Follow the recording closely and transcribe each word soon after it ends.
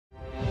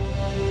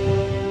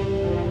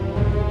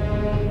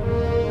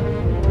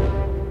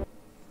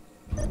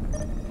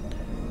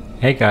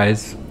Hey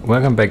guys,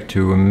 welcome back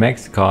to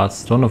Max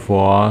Card's Dawn of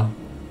War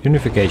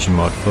Unification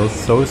mod for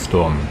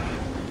Soulstorm.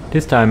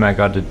 This time I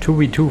got a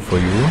 2v2 for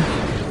you.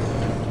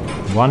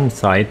 One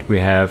side we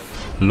have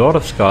Lord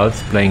of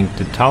Skulls playing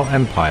the Tau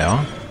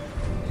Empire.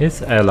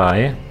 His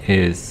ally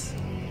is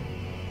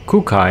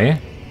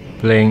KyKuy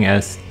playing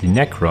as the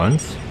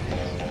Necrons,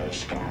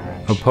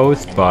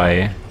 opposed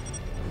by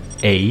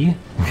A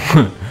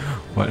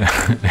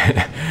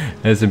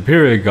as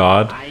Imperial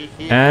Guard,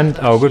 and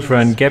our good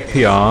friend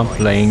GabPR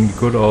playing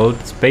good old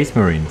Space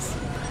Marines.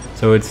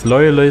 So it's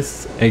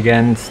loyalists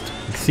against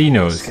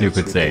Xenos, you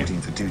could say.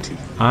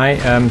 I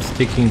am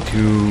sticking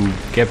to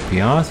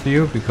GabPR's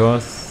view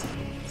because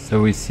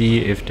so we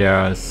see if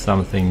there's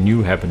something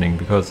new happening,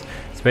 because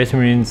Space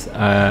Marines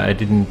I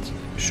didn't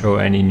show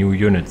any new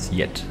units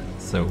yet,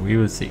 so we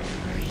will see.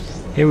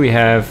 Here we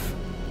have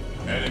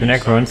the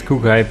Necrons,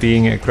 KyKuy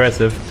being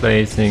aggressive,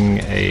 placing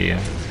a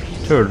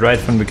turret right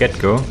from the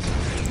get-go.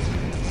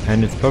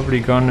 And it's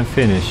probably gonna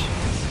finish,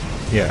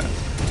 yeah,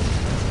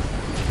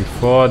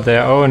 before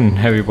their own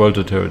heavy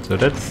bolter turret. So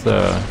that's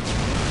a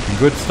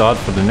good start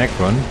for the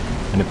Necron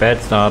and a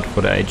bad start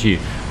for the IG.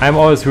 I'm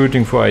always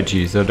rooting for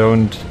IG, so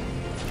don't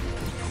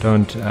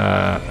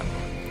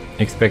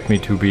expect me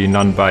to be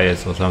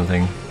non-biased or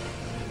something.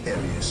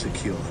 Area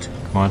secured.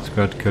 Command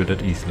squad killed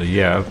it easily,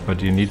 yeah,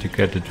 but you need to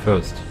get it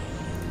first.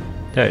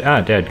 There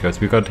it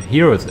goes. We got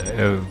heroes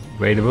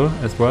available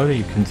as well.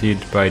 You can see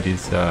it by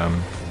these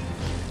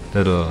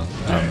little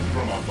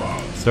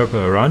circle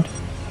around.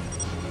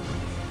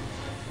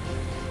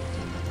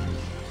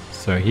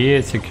 So he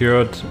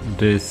secured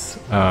this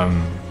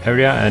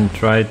area and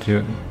tried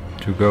to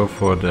go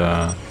for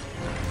the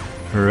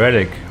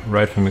relic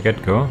right from the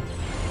get-go.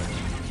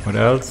 What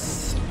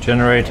else?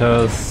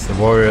 Generators, the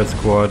warrior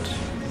squad,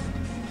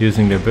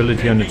 using the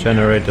ability on the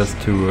generators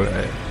to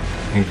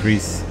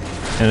increase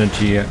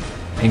energy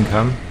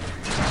income.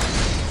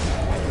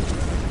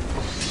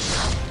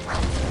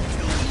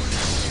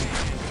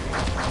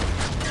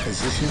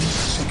 Position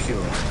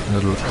secure. A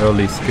little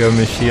early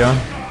skirmish here.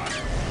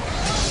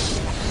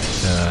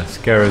 The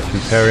scare is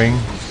repairing.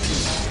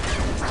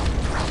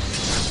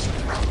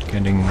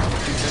 Getting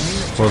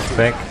forced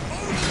back.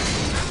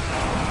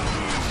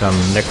 Some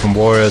Necron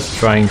warriors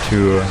trying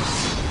to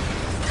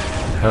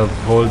help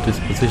hold this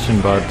position,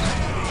 but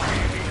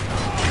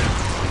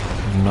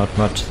not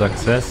much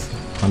success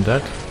on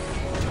that.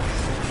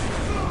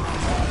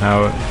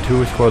 Now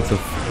two squads of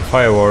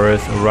fire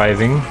warriors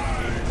arriving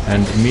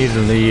and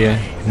immediately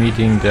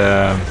meeting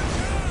the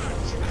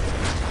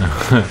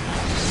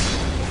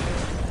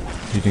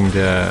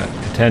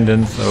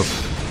attendance of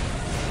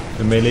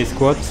the melee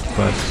squads,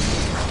 but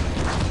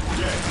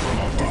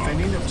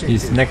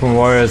these Necron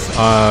warriors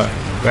are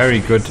very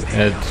good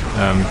at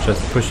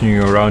just pushing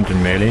you around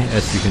in melee,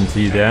 as you can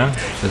see there,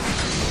 just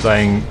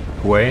flying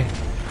away.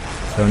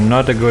 So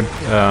not a good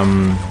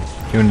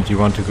unit you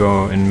want to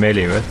go in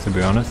melee with, to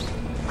be honest.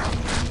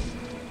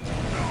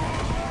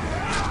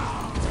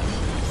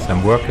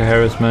 Some worker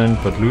harassment,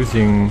 but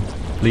losing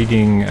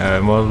bleeding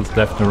models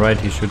left and right.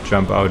 He should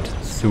jump out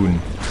soon.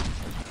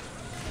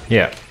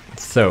 Yeah,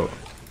 so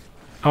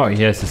oh,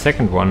 he has the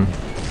second one.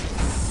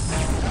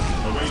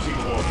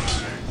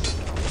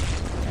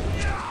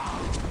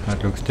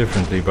 That looks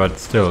differently, but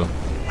still.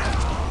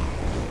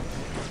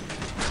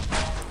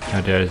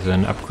 There is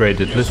an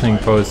upgraded listening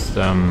post.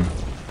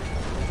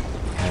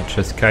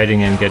 Just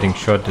kiting and getting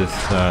shot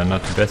is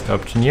not the best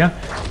option here.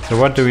 So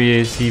what do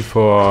we see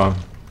for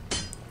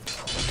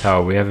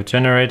Tau? We have a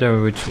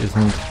generator which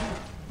isn't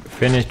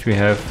finished. We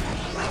have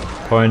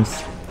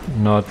points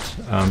not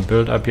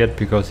built up yet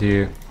because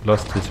he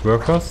lost his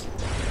workers.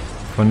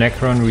 For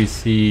Necron we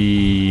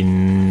see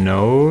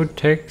no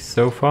techs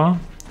so far,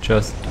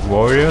 just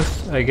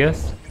warriors, I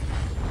guess.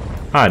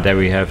 There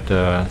we have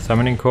the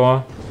summoning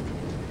core.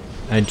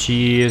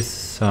 IG,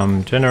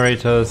 some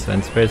generators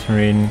and Space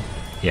Marine.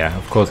 Yeah,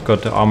 of course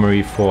got the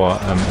armory for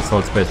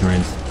assault Space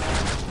Marines.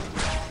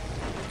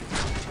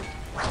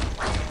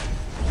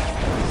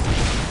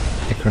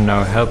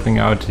 Now helping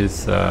out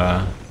his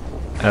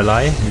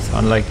ally, his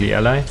unlikely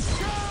ally.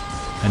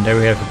 And there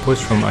we have a push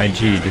from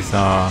IG. These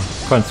are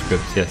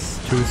conscripts, yes,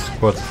 two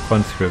squads of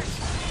conscripts.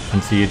 You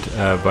can see it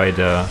by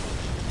the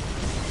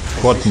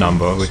squad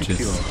number, which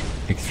is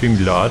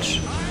extremely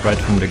large, right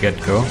from the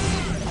get-go.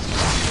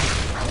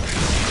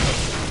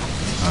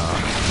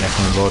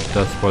 Necron Lord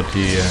does what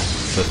he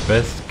does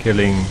best,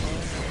 killing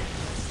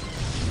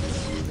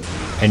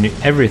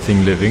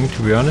everything living,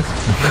 to be honest.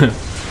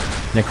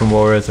 Necron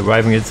warriors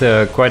arriving. It's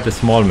quite a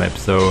small map,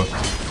 so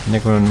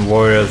Necron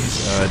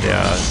warriors,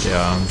 their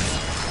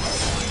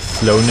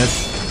slowness,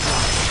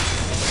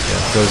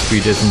 their slow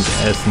speed isn't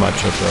as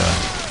much of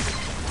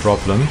a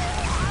problem.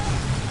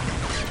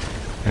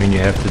 I mean, you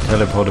have the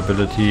teleport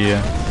ability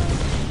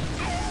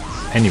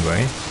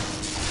anyway.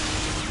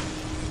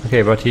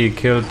 Okay, but he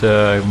killed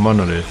the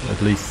monolith,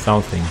 at least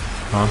something,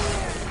 huh?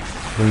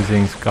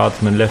 Losing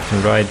guardsmen left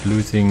and right,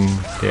 losing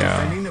their...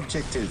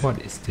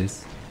 What is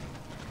this?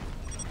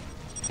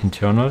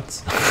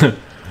 Internals.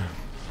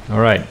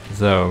 Alright,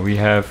 so we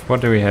have, what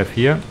do we have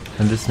here?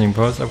 A listening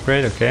post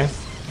upgrade, okay.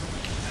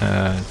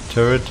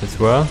 Turret as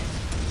well.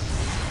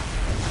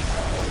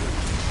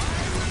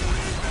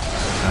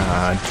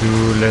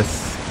 Too less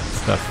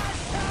stuff.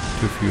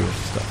 Too few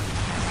stuff.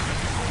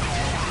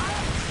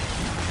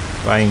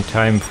 Buying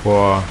time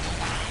for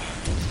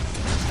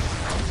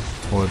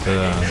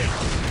the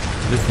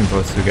listening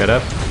post to get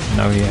up.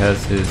 Now he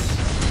has his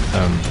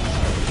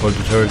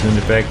auto turret in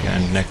the back,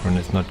 and Necron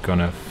is not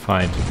gonna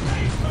fight.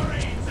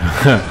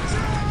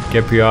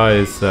 GabPR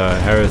is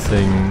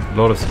harassing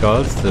Lord of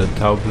Skulls, the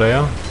Tau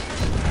player.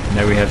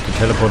 Now we have the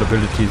teleport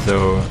ability,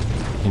 so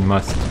he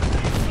must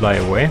fly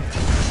away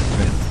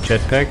with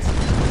jetpacks.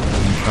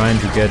 I'm trying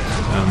to get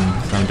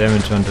some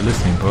damage on the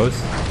listening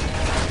post.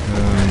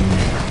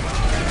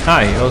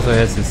 He also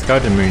has his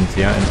scout marines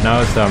here, and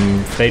now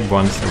some flayed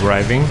ones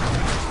arriving.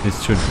 This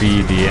should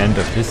be the end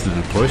of this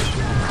little push,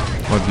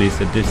 or at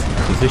least at this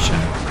position.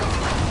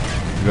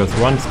 Because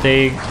once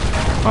they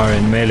are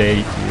in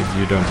melee,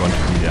 you don't want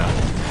to be there.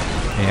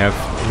 They have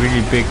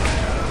really big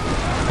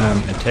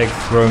attacks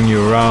throwing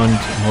you around,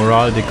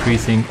 morale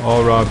decreasing,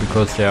 aura,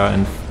 because they are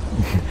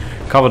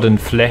covered in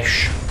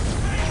flesh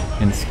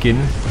and skin,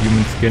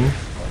 human skin.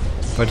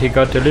 But he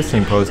got the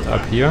listening post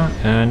up here,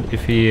 and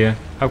if he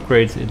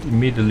upgrades it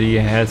immediately,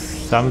 has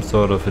some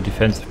sort of a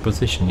defensive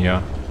position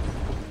here.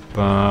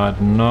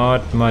 But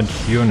not much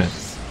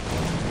units.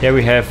 Here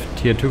we have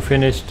tier 2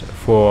 finished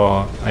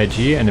for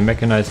IG and a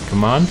mechanized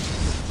command.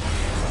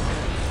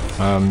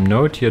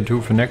 No tier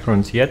 2 for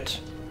Necrons yet.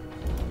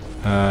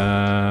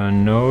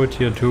 No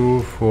tier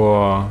 2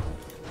 for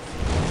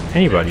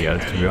anybody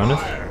else, to be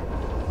honest.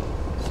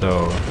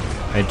 So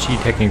IG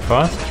taking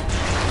fast,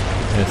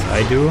 as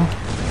I do.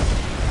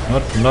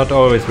 Not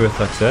always with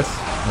success,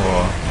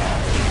 or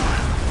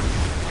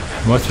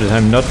most of the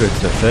time not with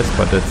success,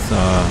 but that's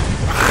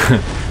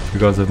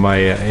because of my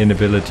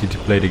inability to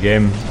play the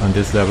game on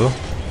this level.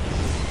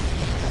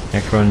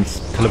 Necrons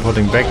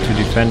teleporting back to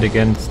defend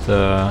against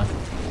I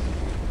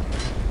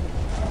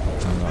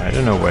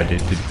don't know where they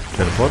did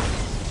teleport.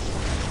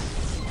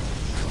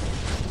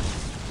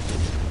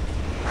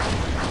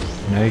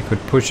 Now he could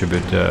push a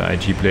bit,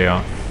 IG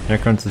player.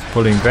 Necrons is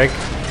pulling back,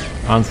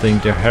 answering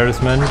the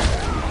harassment.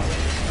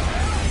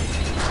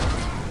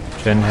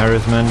 Gen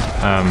harassment.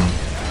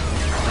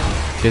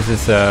 This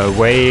is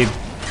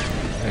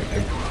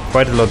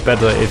quite a lot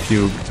better if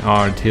you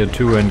are tier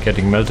 2 and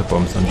getting melter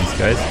bombs on these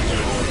guys.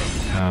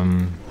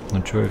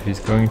 Not sure if he's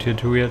going tier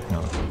 2 yet.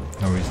 No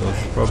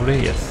resources probably,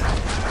 yes.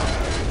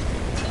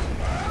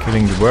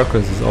 Killing the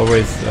workers is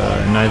always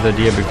a nice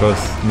idea, because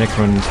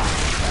Necron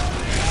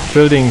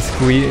building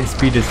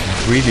speed is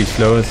really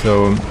slow,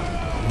 so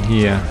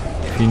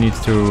if he needs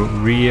to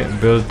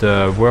rebuild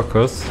the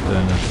workers,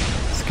 the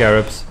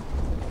scarabs,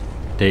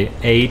 they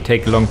A,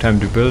 take a long time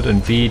to build,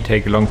 and B,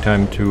 take a long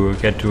time to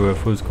get to a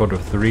full squad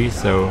of 3,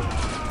 so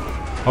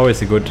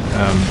always a good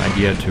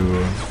idea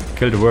to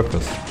kill the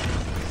workers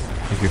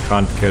if you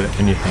can't kill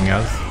anything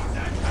else.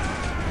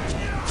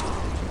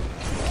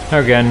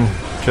 Again,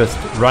 just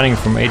running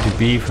from A to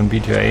B, from B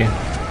to A,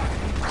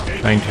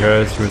 trying to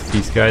harass with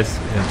these guys.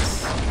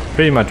 It's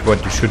pretty much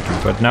what you should do,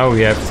 but now we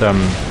have some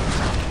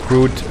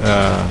crude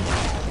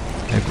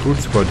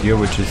squad here,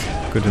 which is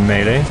good in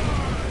melee.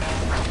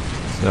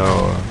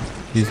 So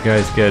these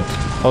guys get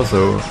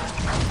also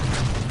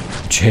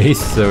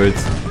chased, so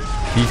it's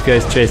these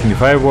guys chasing the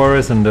fire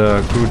warriors and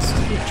the crudes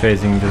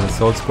chasing the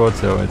assault squad,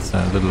 so it's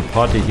a little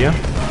party here.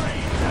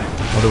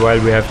 All the while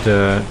we have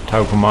the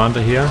Tau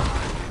commander here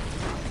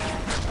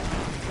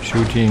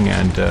shooting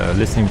and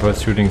listening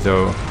post shooting,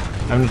 so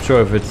I'm not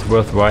sure if it's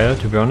worthwhile,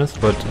 to be honest,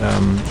 but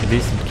at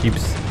least it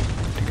keeps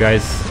the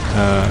guys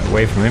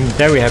away from him.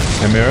 There we have the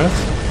chimeras,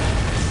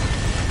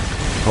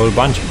 a whole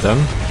bunch of them.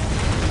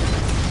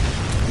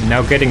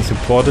 Now getting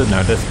supported.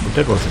 Now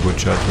that was a good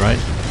shot, right?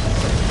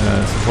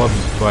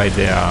 Supported by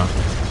their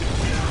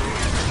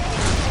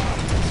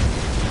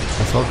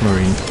assault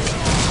marine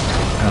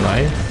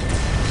ally.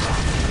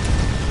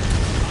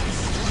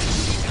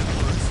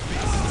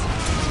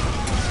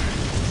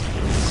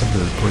 A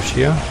little push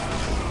here.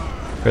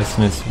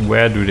 Question is,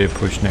 where do they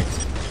push next?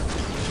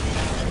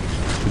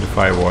 To the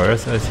fire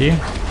warriors, I see.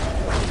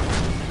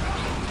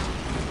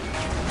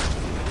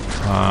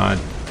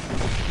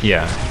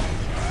 Yeah.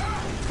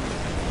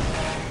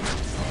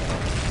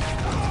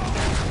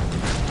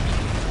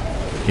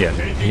 Yeah,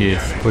 he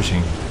is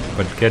pushing,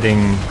 but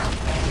getting...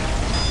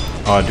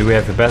 do we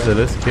have a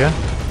Basilisk here?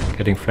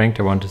 Getting flanked,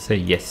 I want to say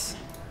yes.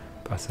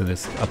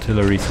 Basilisk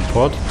artillery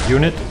support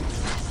unit,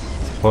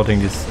 supporting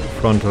this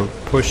frontal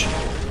push.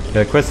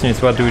 The question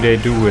is, what do they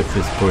do with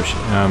this push?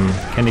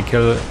 Can they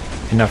kill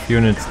enough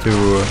units to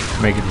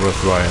make it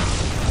worthwhile?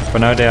 For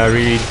now they are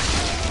really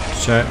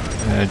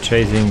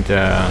chasing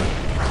the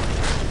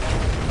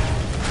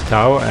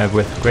Tau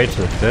with great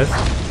success,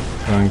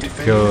 going to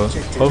kill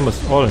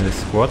almost all his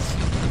squads.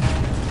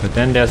 But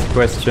then there's the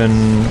question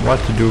what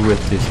to do with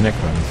these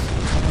Necrons.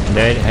 And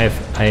they have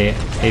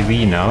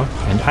AV now,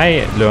 and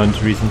I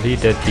learned recently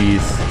that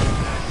these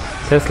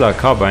Tesla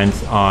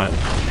carbines are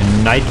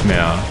a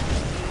nightmare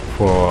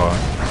for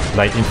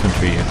light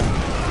infantry.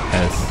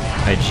 as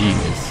IG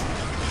is.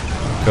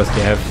 Because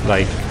they have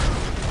like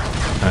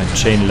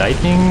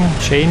chaining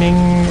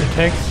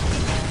attacks,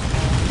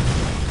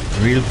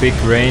 real big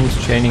range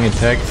chaining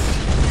attacks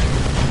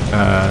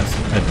at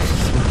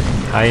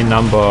high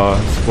number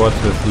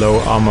squads with low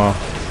armor.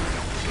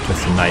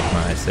 Just a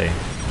nightmare, I say.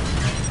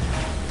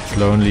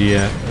 Slowly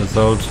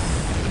assault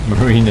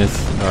marine is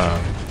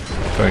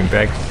going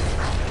back.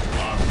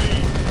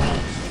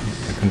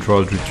 A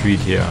controlled retreat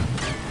here.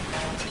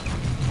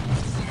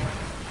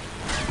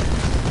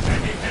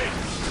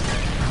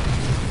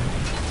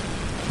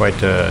 Quite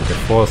the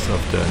force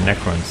of the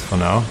Necrons for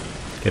now.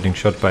 Getting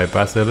shot by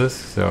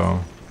Basilisk, so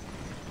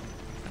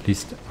at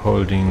least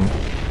holding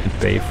at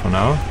bay for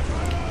now.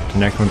 The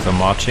Necrons are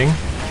marching,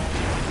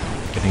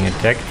 getting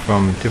attacked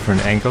from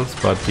different angles,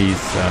 but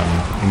these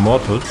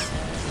Immortals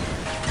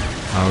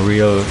are a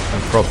real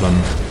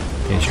problem.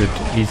 They should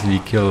easily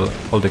kill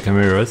all the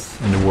Chimeras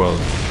in the world.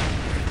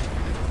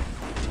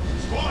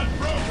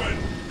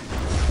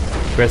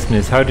 The question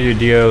is, how do you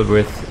deal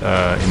with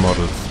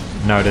Immortals?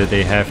 Now that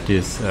they have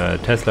these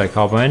Tesla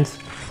carbines,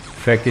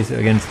 effective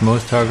against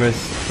most targets,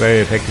 very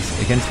effective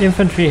against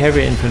infantry,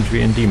 heavy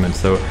infantry and demons,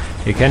 so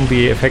they can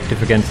be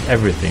effective against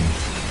everything.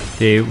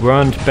 They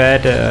weren't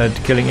bad at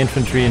killing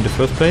infantry in the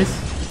first place.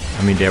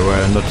 I mean, they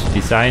were not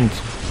designed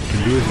to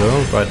do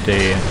so, but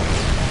they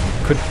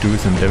could do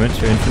some damage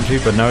to infantry,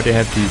 but now they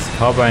have these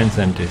carbines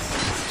and it's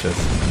just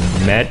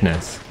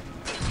madness.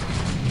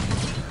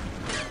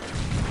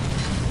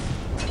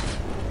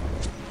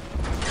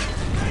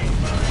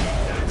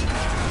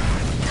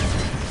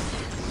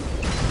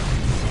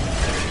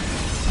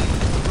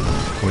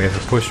 We have a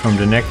push from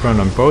the Necron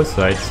on both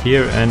sides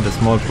here and a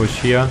small push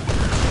here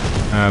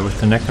with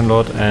the Necron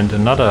Lord and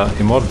another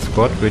Immortal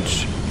squad,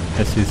 which,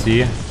 as you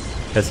see,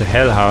 has a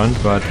Hellhound,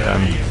 but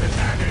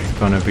it's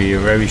gonna be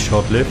very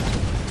short-lived.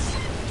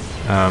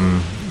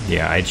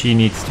 Yeah, IG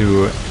needs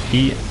to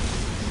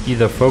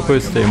either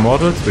focus the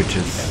Immortals, which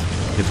is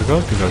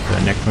difficult because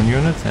they're Necron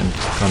units and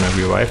gonna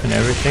revive and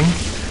everything,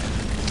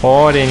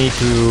 or they need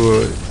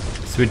to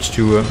switch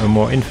to a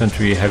more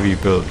infantry-heavy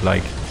build,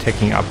 like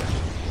taking up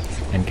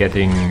and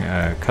getting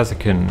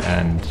Kazakin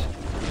and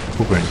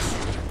Ugrins.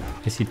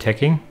 Is he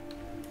teching?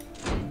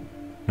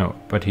 No,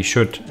 but he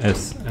should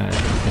as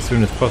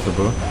soon as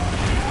possible.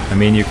 I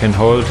mean, you can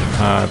hold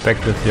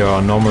back with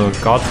your normal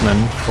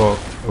guardsmen for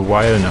a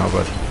while now,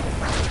 but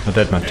not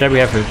that much. There we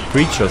have a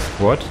Breacher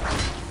squad.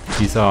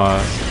 These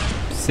are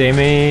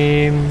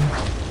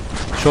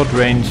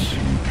semi-short-range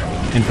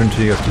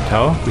infantry of the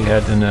Tau we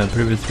had in a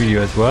previous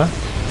video as well.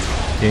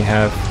 They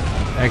have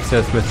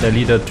access with their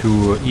leader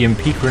to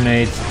EMP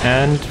grenades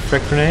and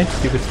frag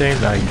grenades, you could say,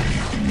 like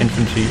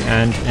infantry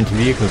and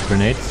anti-vehicle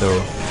grenades, so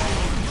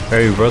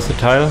very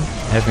versatile,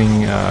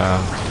 having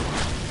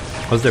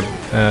also the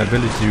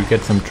ability to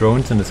get some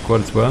drones in the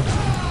squad as well.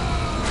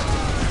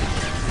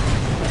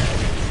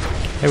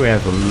 Here we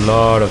have a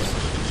lot of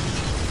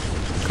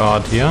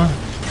guard here.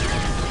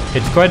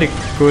 It's quite a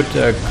good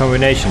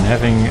combination,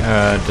 having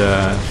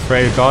the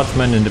frail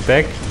guardsmen in the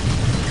back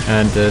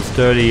and the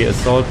sturdy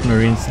assault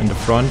marines in the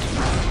front.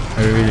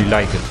 I really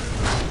like it.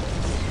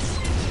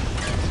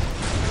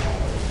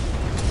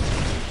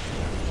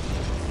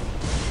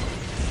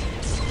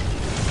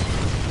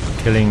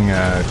 Killing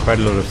quite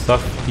a lot of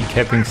stuff,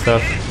 decapping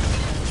stuff.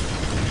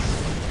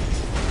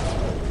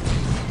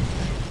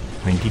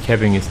 I mean,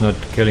 decapping is not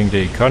killing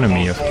the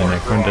economy of the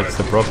Necron, that's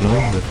the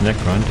problem with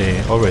Necron.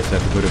 They always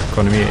have a good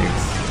economy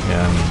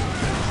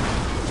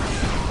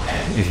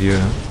if you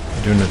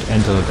do not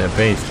enter their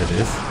base, that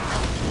is.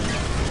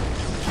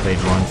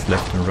 Trade ones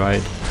left and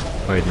right,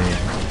 where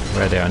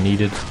they are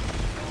needed.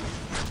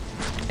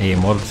 A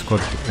Immortal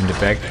squad in the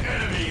back.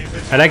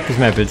 I like this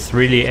map, it's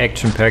really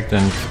action-packed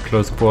and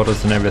close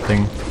quarters and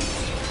everything.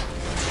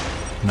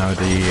 Now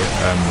the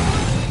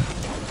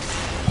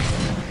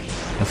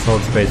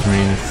Assault Space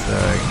Marines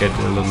get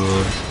a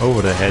little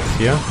over their heads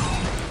here.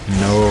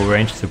 No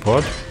range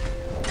support.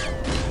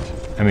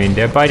 I mean,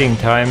 they're buying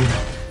time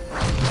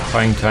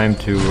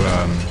to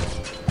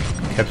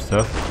cap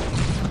stuff.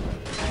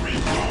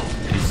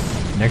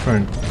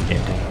 Necron,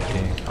 yeah,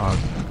 they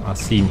are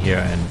seen here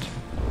and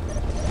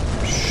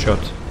shot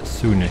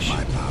soonish.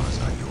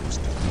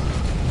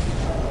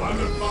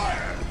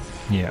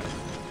 Yeah.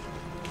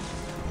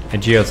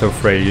 And you are so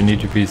frail, you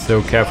need to be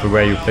so careful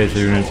where you place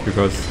the units,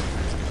 because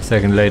a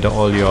second later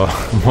all your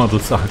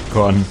models are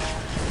gone.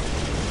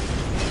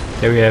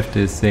 There we have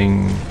this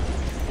thing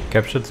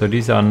captured, so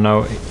these are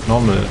now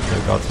normal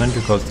guardsmen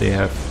because they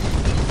have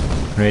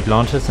grenade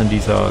launchers, and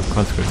these are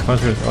conscripts.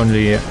 Conscripts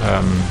only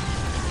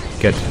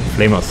get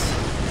flamers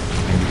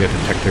and you get a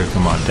tactical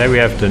command. There we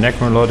have the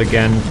Necron Lord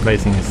again,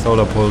 placing his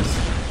solar pulse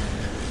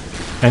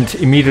and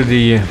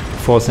immediately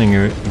forcing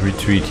a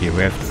retreat here.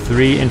 We have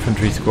 3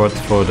 infantry squads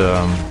for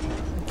the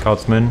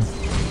guardsmen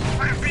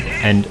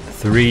and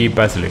 3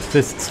 basilisks.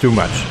 This is too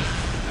much.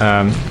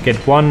 Get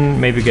 1,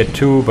 maybe get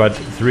 2, but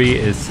 3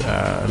 is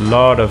a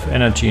lot of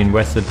energy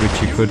invested,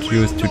 which you could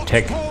use to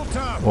tech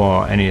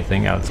or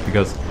anything else,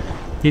 because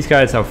these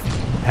guys are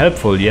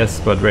helpful, yes,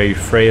 but very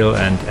frail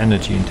and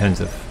energy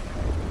intensive.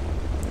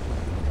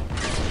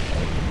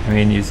 I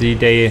mean, you see,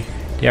 they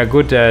are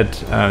good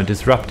at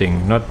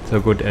disrupting, not so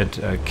good at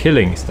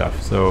killing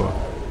stuff. So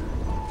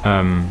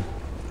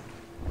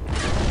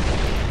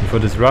for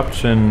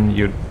disruption,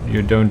 you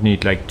don't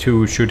need like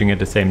 2 shooting at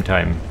the same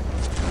time.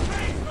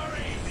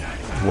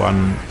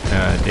 One,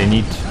 they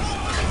need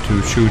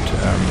to shoot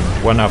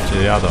one after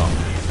the other,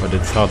 but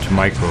it's hard to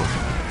micro.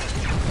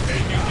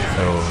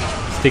 So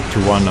stick to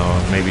 1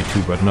 or maybe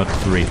 2, but not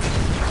 3.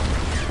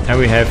 Now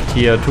we have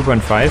tier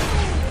 2.5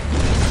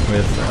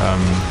 with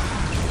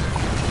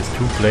these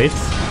 2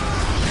 plates,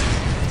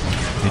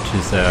 which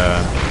is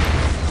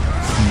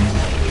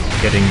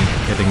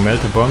getting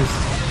melter bombs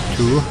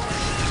too,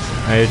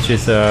 which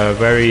is a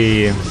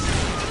very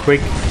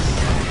quick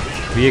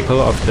vehicle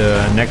of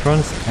the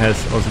Necrons. Has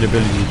also the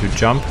ability to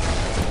jump.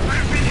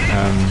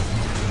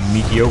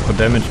 Mediocre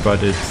damage,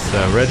 but it's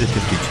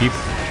relatively cheap.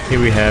 Here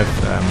we have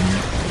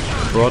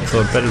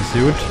broadsword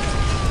battlesuit.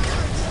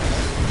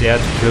 There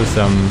to kill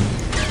some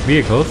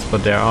vehicles,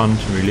 but there aren't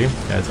really.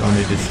 There's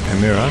only this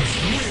Chimera,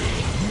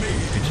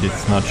 which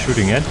it's not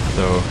shooting at.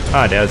 So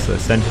there's a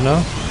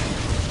Sentinel.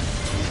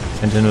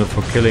 Sentinel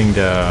for killing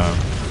the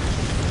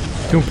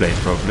Tomb Blade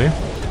probably.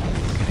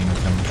 Getting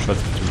some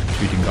shots to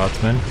retreating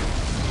guardsmen.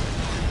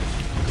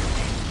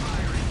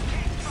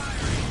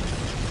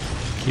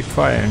 Keep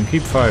firing,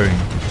 keep firing.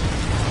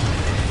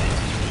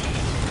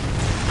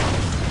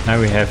 Now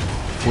we have,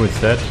 who is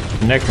that?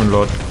 The Necron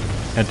Lord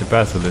at the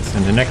Basilisk.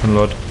 And the Necron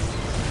Lord,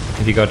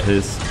 he got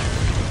his,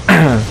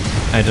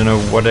 I don't know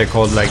what they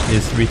called, like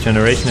his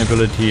regeneration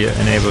ability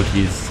enabled.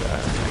 He's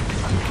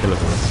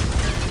unkillable.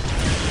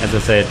 As I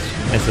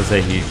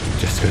say, he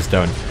just goes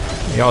down.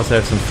 We also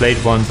have some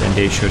flayed ones, and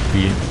they should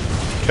be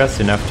just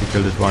enough to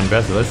kill this one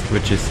Basilisk,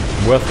 which is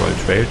worthwhile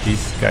trade.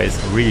 These guys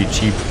are really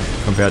cheap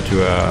compared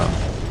to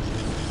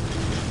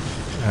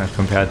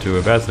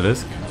a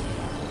Basilisk.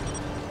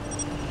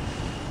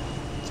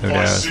 So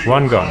there's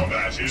one gone.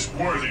 Is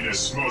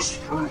worthiness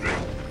most proving.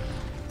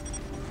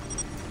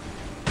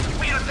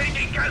 We are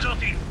taking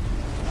casualty.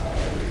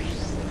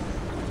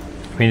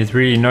 I mean, it's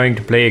really annoying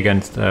to play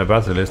against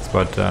Basilisks,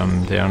 but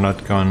they are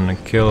not gonna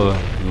kill a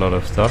lot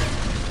of stuff.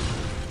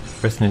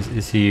 Question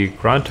is he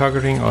ground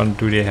targeting, or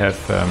do they have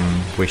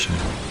vision?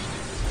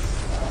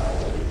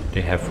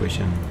 They have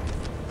vision.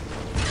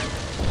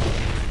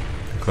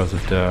 Because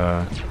of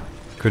the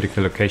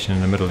critical location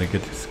in the middle, it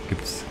gives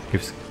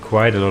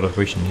quite a lot of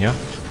vision here.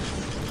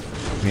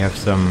 We have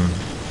some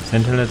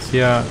sentinels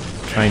here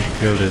trying to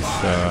kill this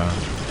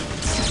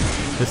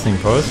listening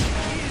post.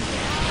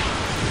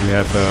 We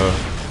have a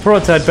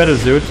broadside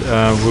battlesuit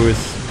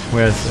who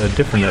has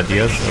different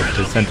ideas of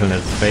the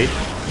sentinel's fate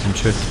and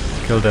should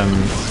kill them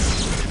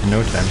in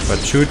no time, but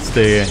shoots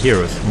the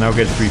heroes. Now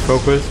gets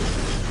refocused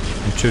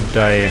and should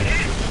die,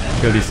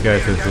 kill these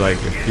guys with like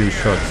a few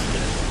shots.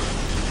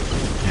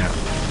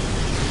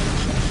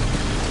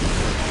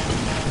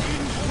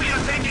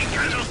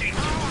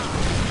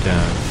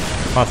 Yeah.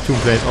 Fast 2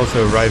 blade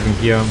also arriving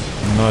here,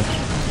 not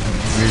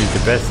really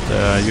the best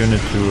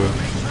unit to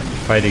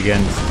fight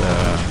against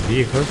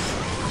vehicles.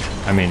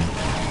 I mean,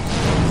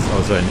 it's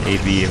also an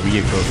AV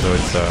vehicle, so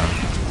it's a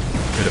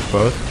bit of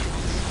both.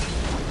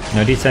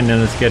 Now these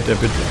sentinels get a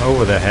bit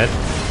over their head.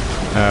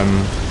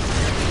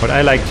 What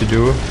I like to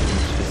do,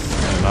 which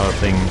is another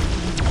thing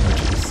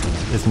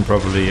which isn't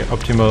probably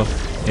optimal,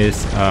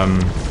 is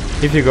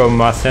if you go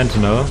mass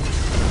sentinel,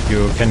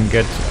 you can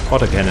get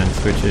autocannons,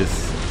 which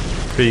is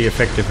pretty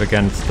effective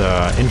against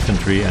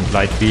infantry and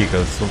light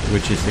vehicles,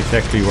 which is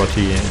exactly what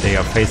they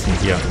are facing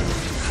here.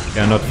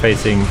 They are not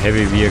facing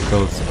heavy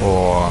vehicles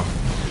or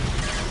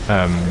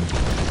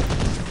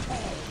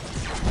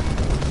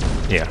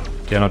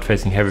they are not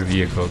facing heavy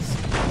vehicles.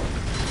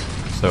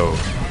 So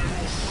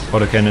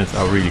autocannons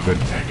are really good.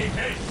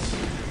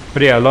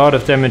 But yeah, a lot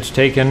of damage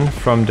taken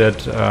from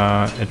that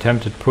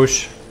attempted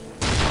push.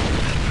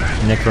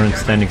 Necron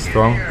standing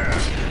strong.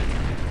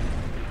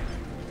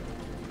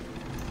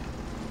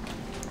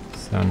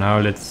 So now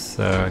let's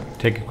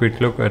take a quick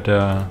look at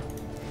the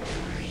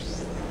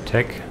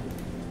tech.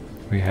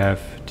 We have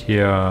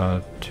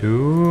tier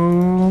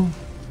 2.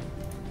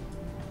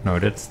 No,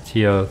 that's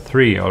tier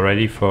 3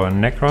 already for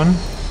Necron.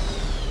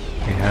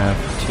 We have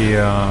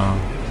tier...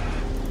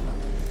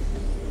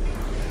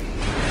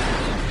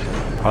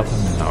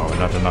 No,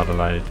 not another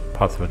light.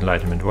 Parts of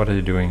enlightenment. What are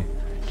you doing?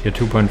 Tier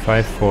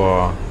 2.5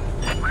 for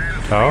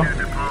Tau.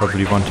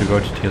 Probably want to go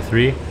to tier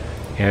 3. We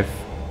have...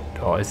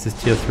 Oh, is this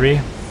tier 3?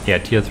 Yeah,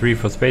 tier 3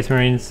 for Space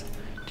Marines.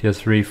 Tier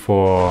 3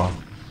 for...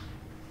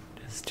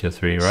 This is tier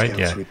 3, right?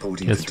 Yeah.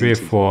 Tier 3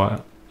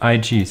 for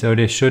IG. So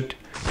they should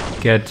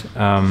get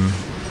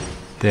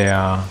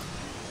their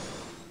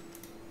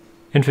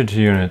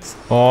infantry units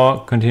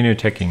or continue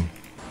attacking.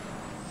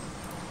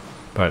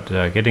 But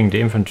getting the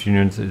infantry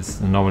units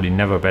is normally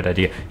never a bad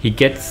idea. He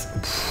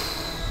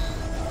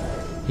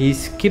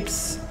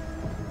skips...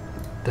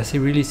 Does he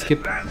really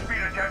skip?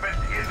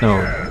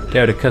 No, they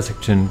are the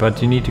Kazakhstan, but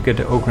you need to get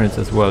the Ogrins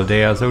as well.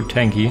 They are so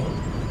tanky.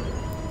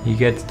 He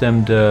gets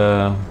them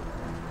the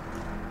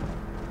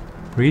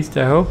Priest,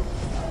 I hope.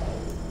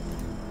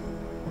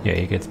 Yeah,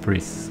 he gets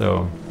priest,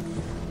 so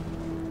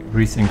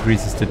priest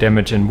increases the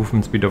damage and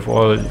movement speed of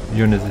all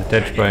units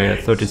attached by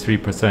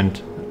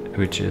 33%,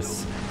 which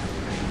is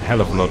a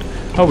hell of a lot.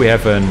 Oh, we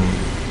have an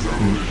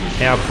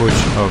air push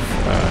of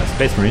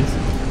Space Marines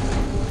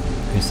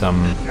with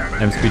some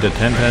M-Speeder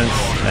Tempest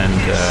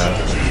and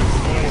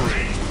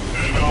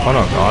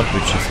Honor Guard,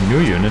 which is a new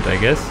unit, I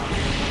guess.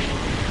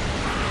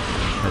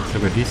 Let's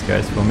look at these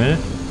guys for a minute.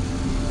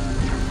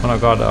 Honor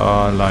Guard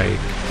are like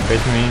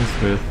Space Marines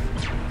with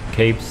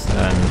capes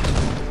and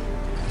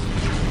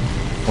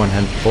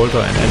one-hand bolter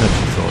and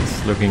energy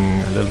swords,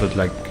 looking a little bit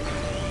like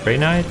Grey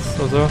Knights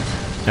or so.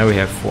 Now we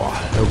have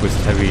Locust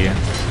heavy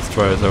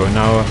destroyer, so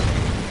now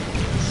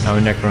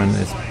Necron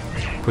is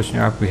pushing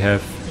up. We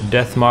have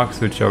Death Marks,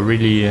 which are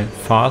really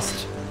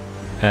fast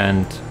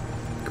and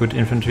good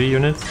infantry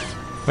units.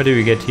 What do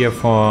we get here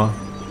for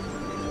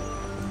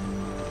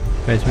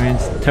Space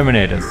Marines?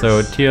 Terminators,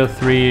 so tier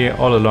 3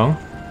 all along.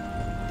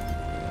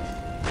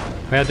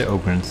 Where are the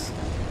openings?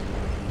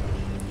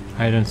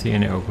 I don't see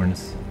any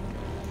openings.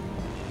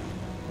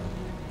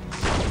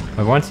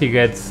 But once he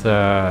gets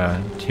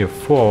tier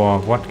 4,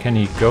 what can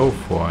he go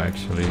for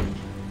actually?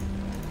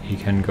 He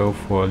can go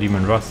for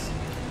Lehman Russ,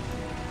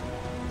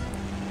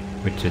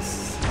 which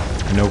is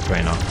a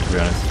no-brainer to be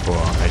honest for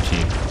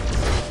IG.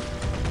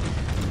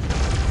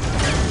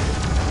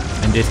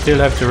 And they still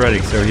have the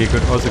relic, so he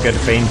could also get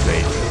a Bane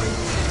Blade.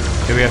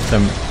 Here we have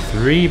some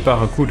 4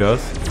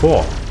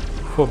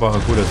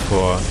 Barracudas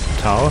for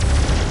Tau,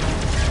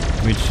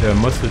 which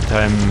most of the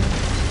time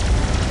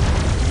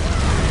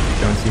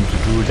don't seem to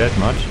do that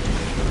much.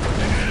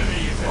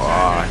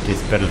 Oh,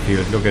 this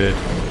battlefield, look at it.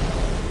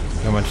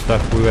 How much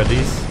stuff were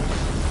these?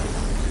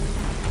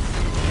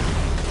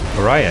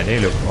 Pariah, they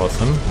look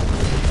awesome.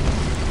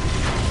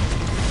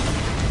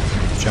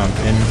 Jump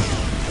in.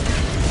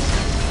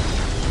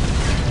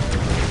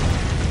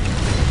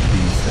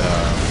 These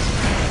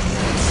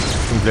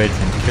Doom Blades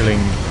and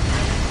killing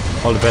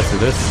all the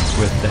basilisk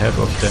with the help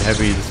of the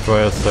heavy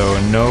destroyers, so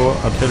no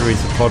artillery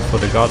support for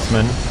the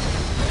guardsmen,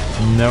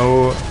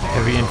 no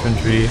heavy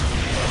infantry,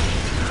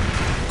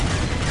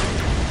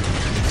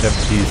 except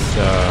these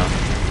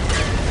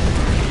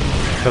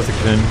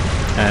Kazakhin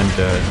and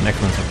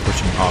Necrons are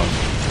pushing hard.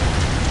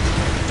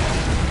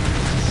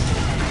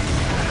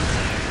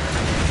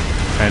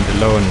 And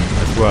alone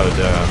as well,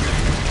 the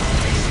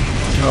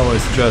tower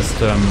is just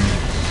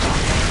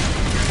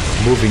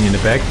moving in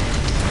the back.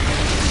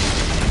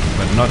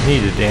 But not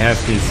needed. They have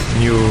this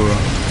new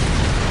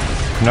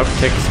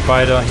Knoptech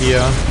Spider here,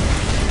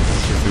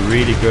 which is a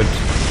really good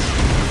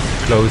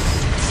close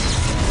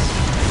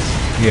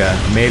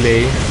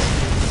melee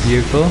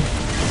vehicle.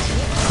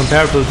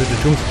 Comparable to the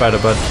Tomb Spider,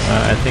 but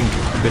I think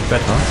a bit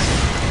better.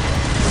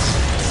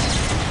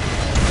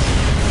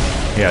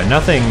 Yeah,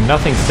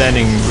 nothing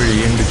standing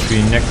really in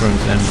between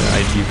Necrons and the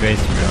IG base,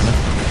 to be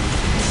honest.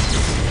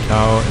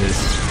 Tau is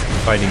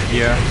fighting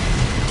here,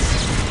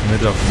 in the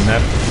middle of the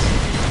map.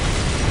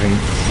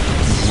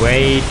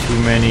 Way too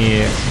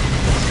many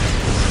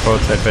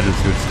broadside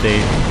battlesuits.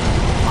 They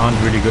aren't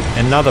really good.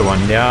 Another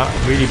one. They are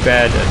really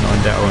bad on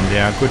their own.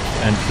 They are good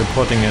and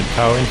supporting a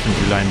Tau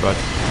infantry line, but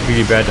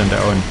really bad on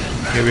their own.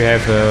 Here we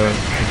have a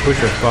push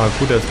of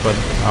Barracudas, but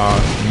are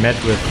met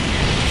with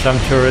some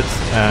turrets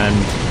and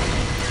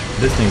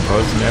listening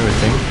posts and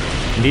everything.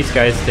 And these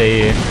guys,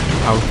 they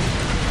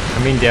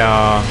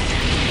are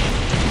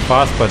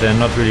fast, but they're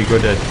not really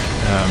good at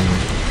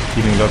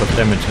dealing a lot of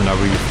damage and are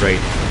really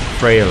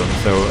frail.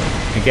 So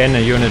again, a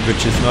unit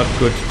which is not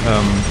good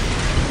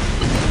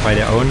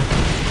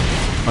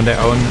on their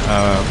own,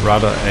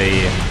 rather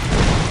a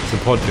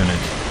support unit.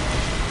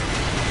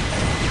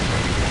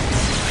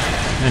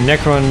 And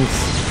Necrons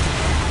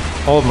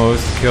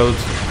almost killed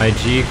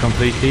IG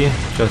completely,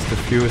 just a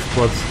few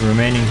squads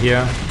remaining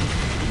here.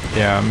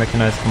 Their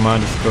mechanized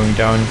command is going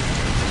down.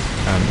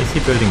 Is he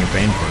building a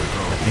Bane Bolt?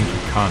 I think he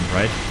can't,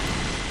 right?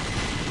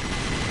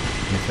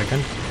 Give me a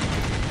second.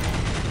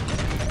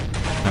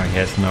 No, he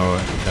has no,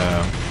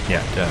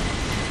 the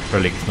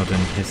relic is not in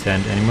his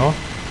hand anymore.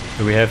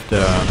 So we have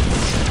the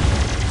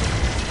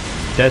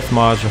Death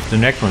March of the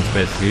Necrons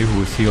basically,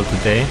 who sealed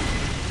today.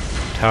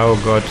 Tau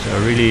got a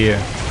really,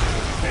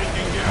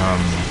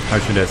 how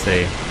should I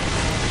say,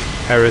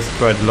 harassed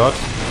quite a lot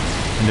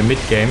in the mid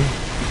game.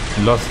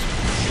 He lost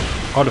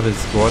all of his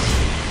squads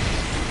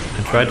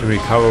and tried to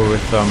recover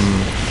with some,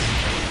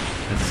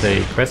 let's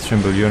say,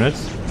 questionable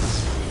units.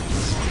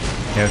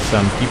 We have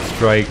some Deep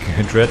Strike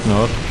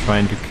Dreadnought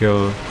trying to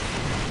kill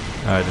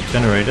the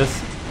generators,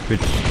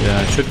 which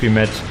should be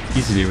met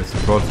easily with the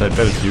broadside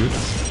battlesuit.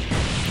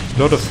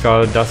 Lord of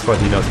Skull does what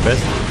he does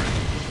best.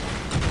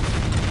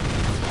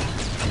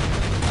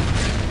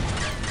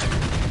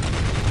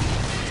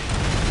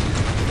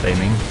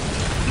 Flaming.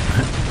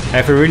 I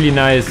have a really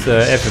nice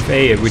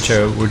FFA which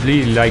I would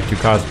really like to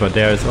cast, but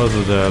there is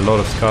also the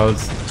Lord of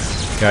Skulls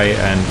guy,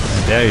 and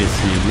there you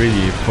see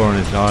really pouring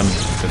it on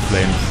the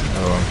flames.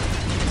 So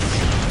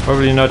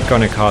probably not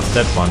gonna cast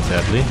that one,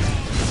 sadly.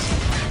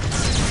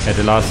 at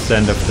the last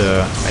stand of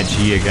the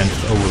IG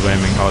against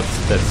overwhelming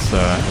odds. That's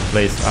a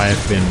place I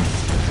have been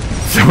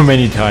so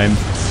many times.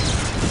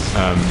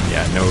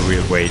 Yeah, no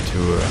real way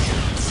to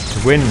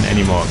win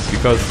anymore,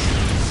 because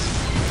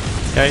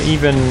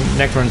even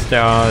Necrons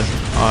there are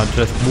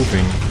just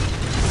moving,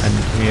 and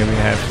here we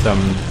have some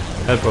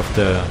help of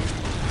the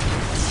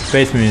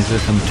Space Marines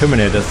with some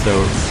Terminators, so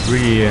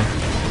really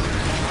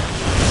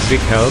big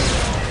help.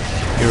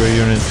 Hero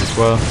units as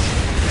well,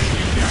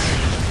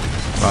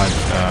 but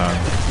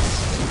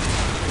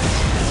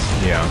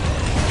yeah,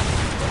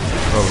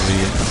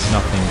 probably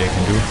nothing they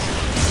can do.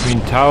 I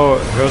mean, Tau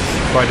hurts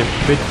quite a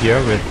bit here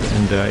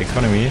in the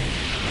economy,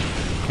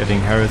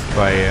 getting harassed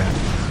by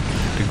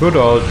the good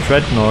old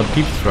Dreadnought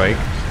Deep Strike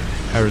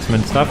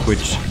harassment stuff,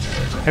 which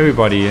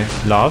everybody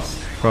loves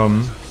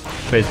from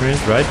Space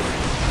Marines, right?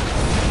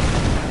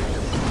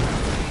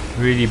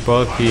 Really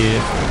bulky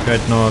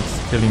Dreadnoughts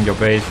killing your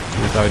base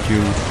without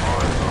you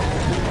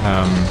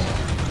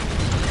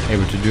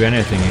able to do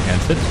anything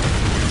against it.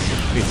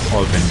 We've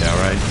all been there,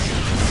 right?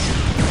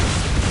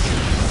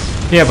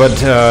 Yeah,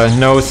 but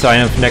no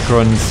sign of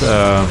Necrons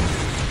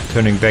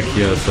turning back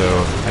here,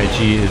 so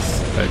IG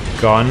is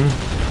gone.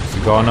 It's a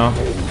goner.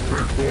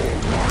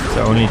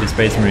 So only the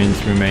Space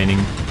Marines remaining.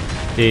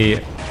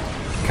 They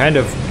kind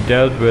of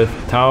dealt with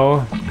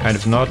Tau, kind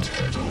of not,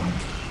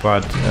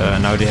 but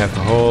now they have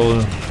a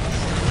whole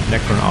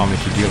Necron army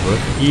to deal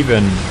with.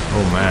 Even,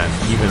 oh man,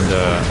 even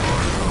the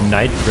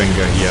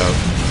Nightbringer here.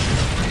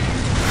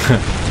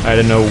 I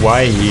don't know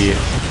why he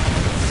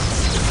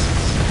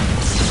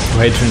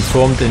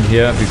transformed in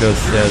here, because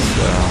there's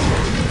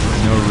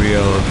no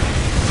real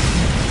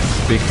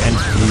big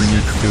entity he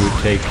needs to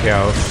take care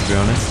of, to be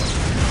honest.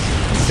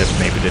 Except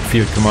maybe that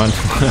field command.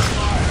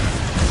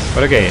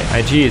 But okay,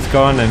 IG is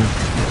gone and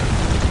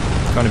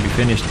it's gonna be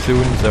finished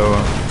soon, so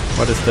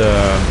what's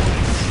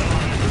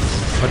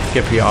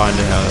GabPR and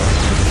the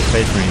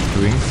Space Marines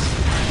doing?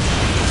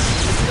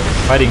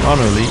 Fighting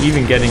honorably,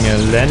 even getting a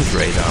Land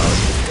Raider out.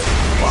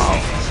 Wow.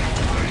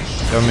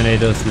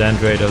 Terminators, Land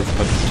Raiders,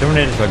 but the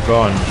Terminators are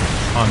gone,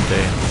 aren't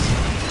they?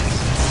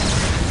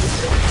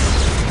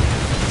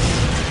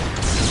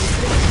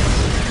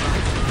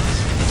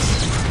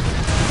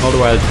 All the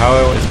while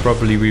Tower is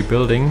probably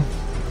rebuilding.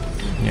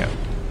 Yeah.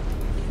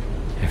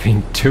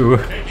 Having 2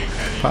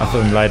 Path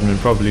of Enlightenment,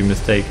 probably a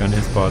mistake on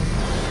his part.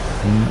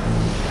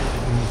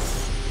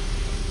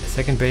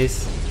 Second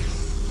base.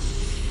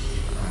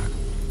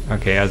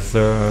 Okay, as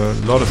a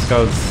lot of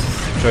scouts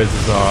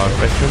choices are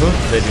questionable,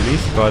 to say the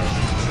least, but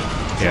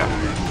yeah.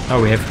 Now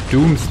we have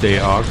Doomsday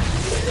Arc,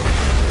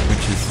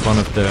 which is one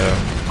of the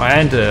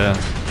and the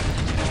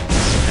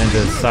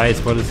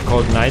size, what is it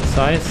called, Night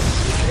Size?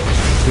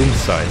 Doom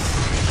Size.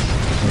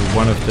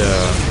 One of the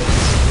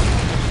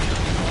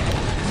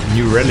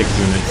new relic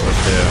units of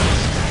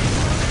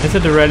the... Is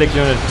it a relic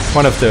unit?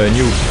 One of the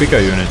new bigger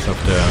units of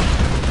the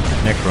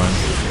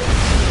Necrons.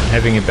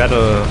 Having a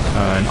battle,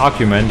 an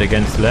argument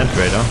against the Land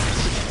Raider.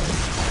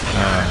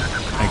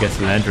 I guess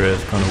the Land Raider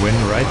is gonna win,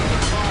 right?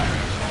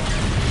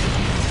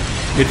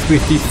 It's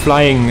with these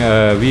flying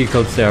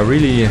vehicles, they are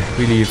really,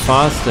 really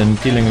fast and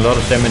dealing a lot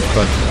of damage,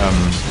 but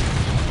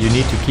you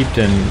need to keep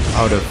them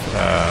out of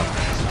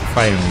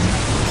firing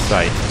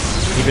sight.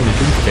 Even the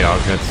Doomsday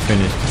Arc that's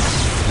finished.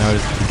 Now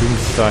it's the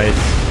Doomsday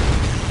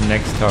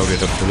next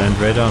target of the Land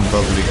Raider. I'm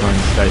probably going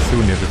to die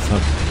soon if it's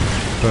not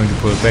going to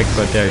pull back,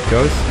 but there it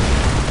goes.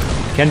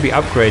 It can be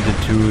upgraded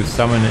to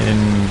summon in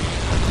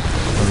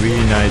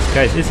really nice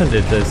guys, isn't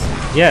it? This,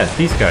 yeah,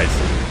 these guys.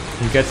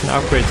 It gets an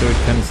upgrade so it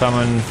can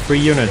summon 3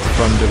 units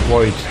from the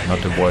void,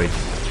 not the void.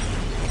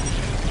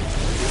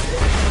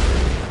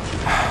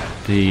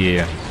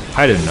 The,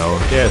 I don't know,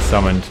 they are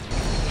summoned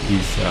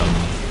these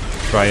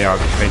Triarch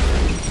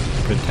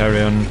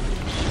Praetorian,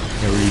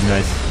 they're really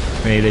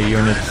nice melee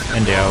units,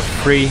 and they are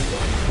free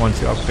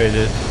once you upgrade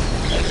it.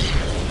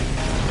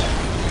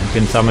 You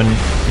can summon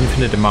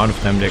infinite amount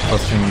of them, they're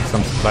costing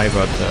some supply,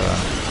 but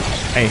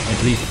I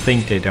at least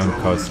think they don't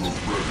cost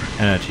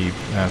energy,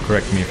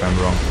 correct me if I'm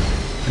wrong.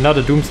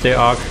 Another Doomsday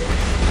Arc,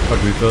 what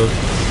we built.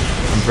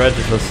 Some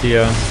Predators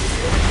here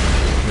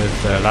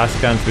with last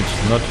guns, which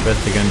is not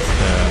best against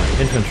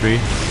infantry.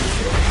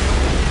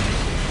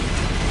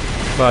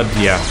 But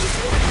yeah.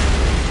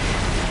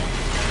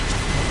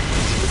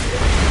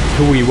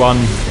 2v1,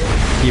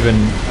 even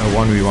a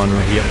 1v1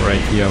 here,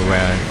 right here,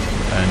 where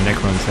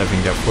Necrons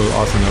having their full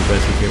arsenal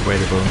basically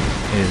available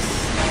is,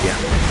 yeah,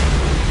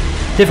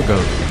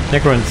 difficult.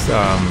 Necrons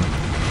are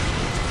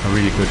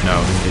really good now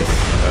in this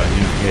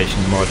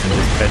Unification mod, in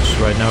this patch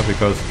right now,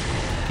 because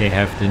they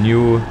have the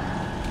new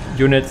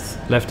units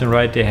left and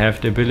right. They have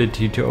the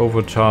ability to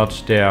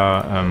overcharge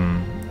their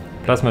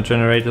plasma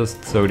generators,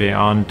 so they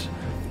aren't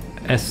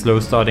as slow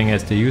starting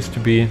as they used to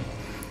be.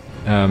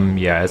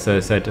 Yeah, as I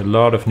said, a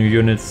lot of new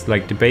units,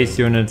 like the base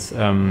units,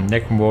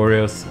 Necron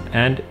Warriors,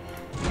 and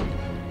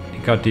you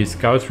got these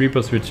Scout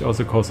Reapers, which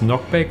also cause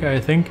knockback, I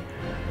think.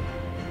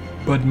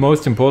 But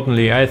most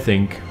importantly, I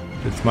think,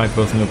 it's my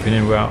personal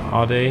opinion, where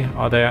are they?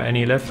 Are there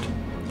any left?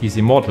 These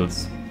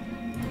Immortals.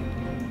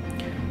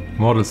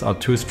 models are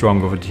too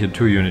strong of a tier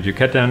 2 unit. You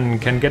can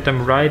get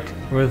them right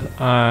with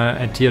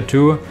a tier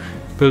 2,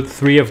 build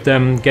 3 of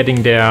them,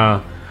 getting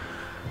their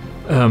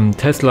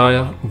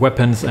Tesla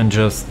weapons and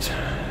just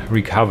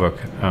wreak havoc.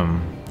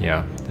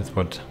 Yeah, that's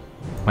what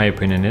my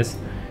opinion is.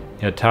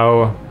 Yeah,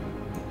 Tau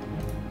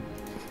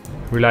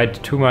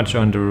relied too much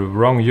on the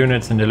wrong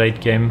units in the late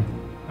game,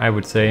 I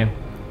would say.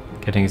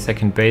 Getting a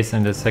second base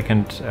and a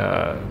second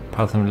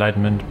Path of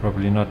Enlightenment,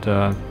 probably not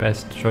the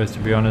best choice, to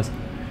be honest.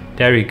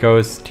 There he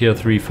goes, tier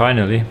 3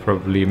 finally.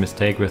 Probably a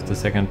mistake with the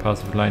second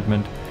Path of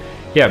Enlightenment.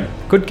 Yeah,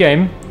 good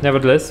game,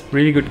 nevertheless,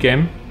 really good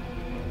game.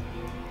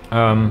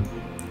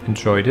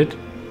 Enjoyed it.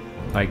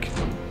 Like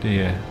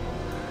the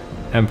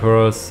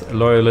Emperor's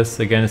loyalists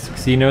against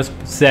Xenos.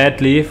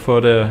 Sadly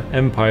for the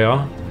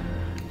Empire,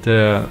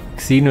 the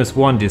Xenos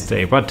won this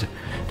day, but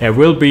there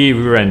will be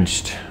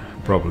revenged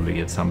probably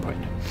at some point.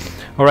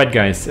 Alright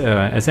guys,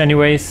 as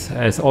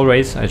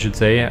always, I should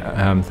say,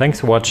 thanks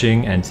for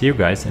watching and see you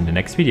guys in the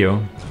next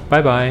video.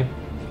 Bye bye!